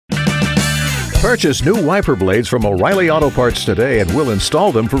Purchase new wiper blades from O'Reilly Auto Parts today and we'll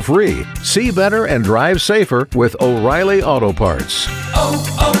install them for free. See better and drive safer with O'Reilly Auto Parts.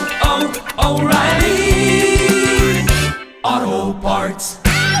 O'Reilly Auto Parts.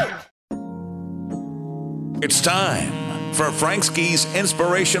 It's time for Frank Ski's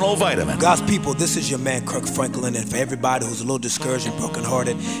Inspirational Vitamin. God's people, this is your man Kirk Franklin, and for everybody who's a little discouraged and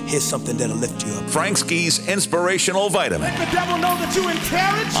brokenhearted, here's something that'll lift you up. Frank Ski's Inspirational Vitamin. Let the devil know that you're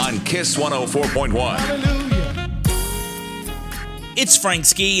encouraged. On KISS 104.1. Hallelujah. It's Frank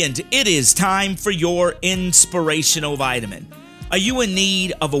Ski, and it is time for your Inspirational Vitamin. Are you in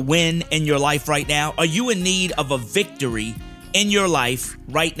need of a win in your life right now? Are you in need of a victory in your life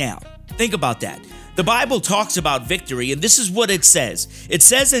right now? Think about that. The Bible talks about victory, and this is what it says. It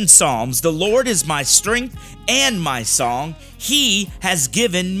says in Psalms, "The Lord is my strength and my song. He has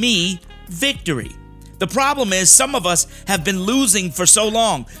given me victory." The problem is some of us have been losing for so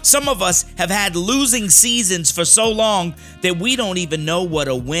long. Some of us have had losing seasons for so long that we don't even know what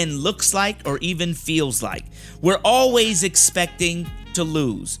a win looks like or even feels like. We're always expecting to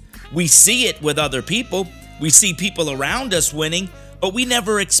lose. We see it with other people. We see people around us winning, but we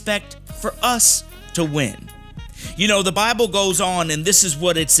never expect for us to win. You know, the Bible goes on, and this is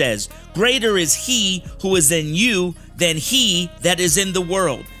what it says. "Greater is he who is in you than he that is in the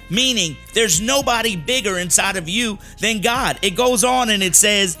world." Meaning, there's nobody bigger inside of you than God. It goes on and it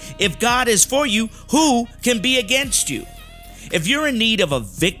says, if God is for you, who can be against you? If you're in need of a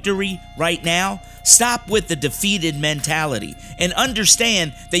victory right now, stop with the defeated mentality and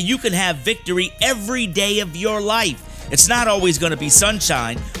understand that you can have victory every day of your life. It's not always going to be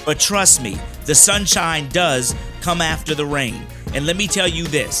sunshine, but trust me, the sunshine does come after the rain. And let me tell you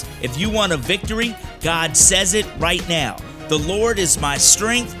this, if you want a victory, God says it right now. "The Lord is my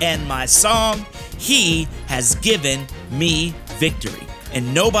strength and my song. He has given me victory."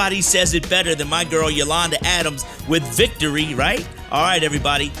 And nobody says it better than my girl Yolanda Adams with victory, right? All right,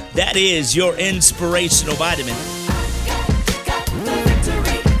 everybody, that is your Inspirational Vitamin.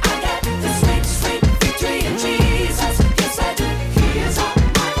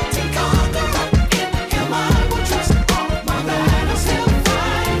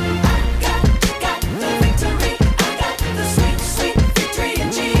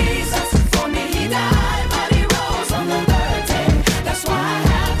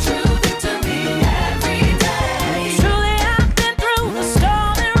 Truly, I've been through the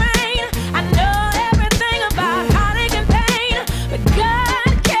storm and rain. I know everything about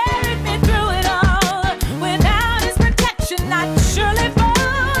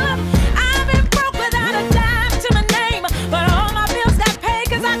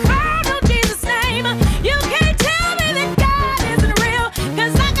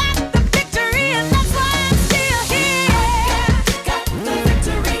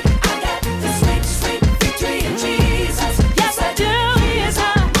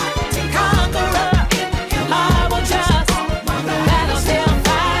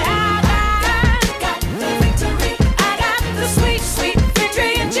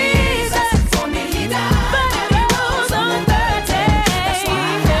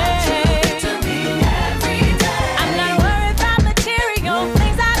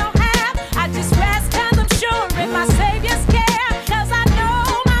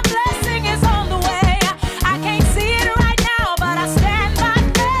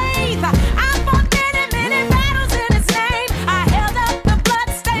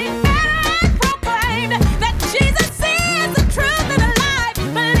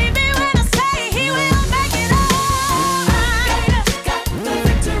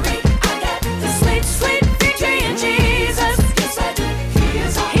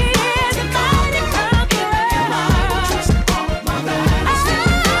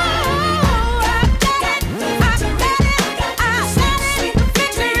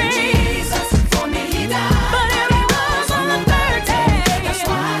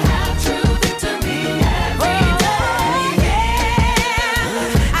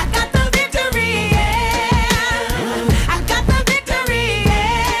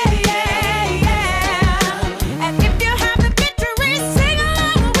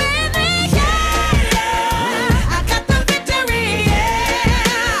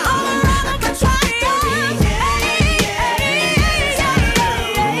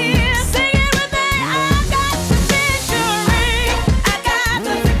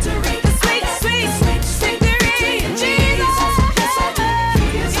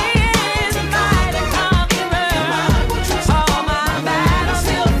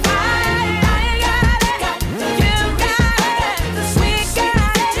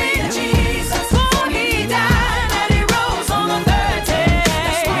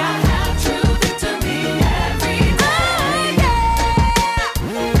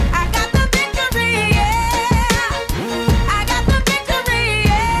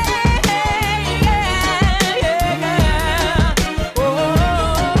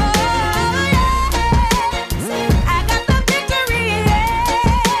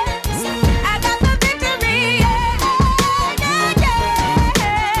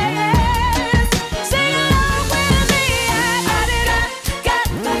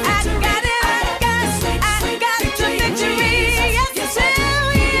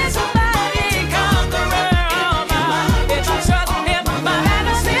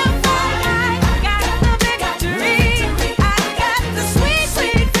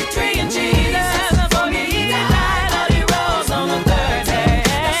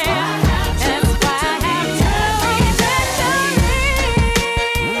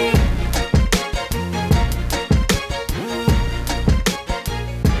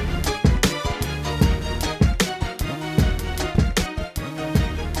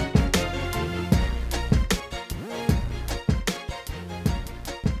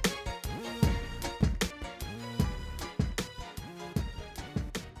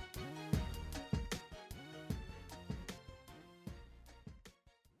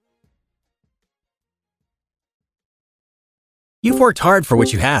You've worked hard for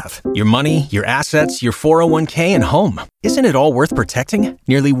what you have. Your money, your assets, your 401k, and home. Isn't it all worth protecting?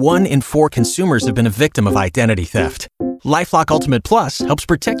 Nearly 1 in 4 consumers have been a victim of identity theft. LifeLock Ultimate Plus helps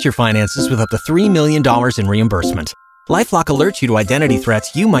protect your finances with up to $3 million in reimbursement. LifeLock alerts you to identity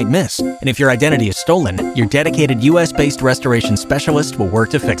threats you might miss. And if your identity is stolen, your dedicated U.S.-based restoration specialist will work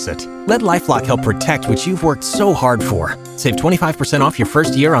to fix it. Let LifeLock help protect what you've worked so hard for. Save 25% off your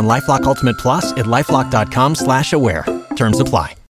first year on LifeLock Ultimate Plus at LifeLock.com/aware. Terms apply.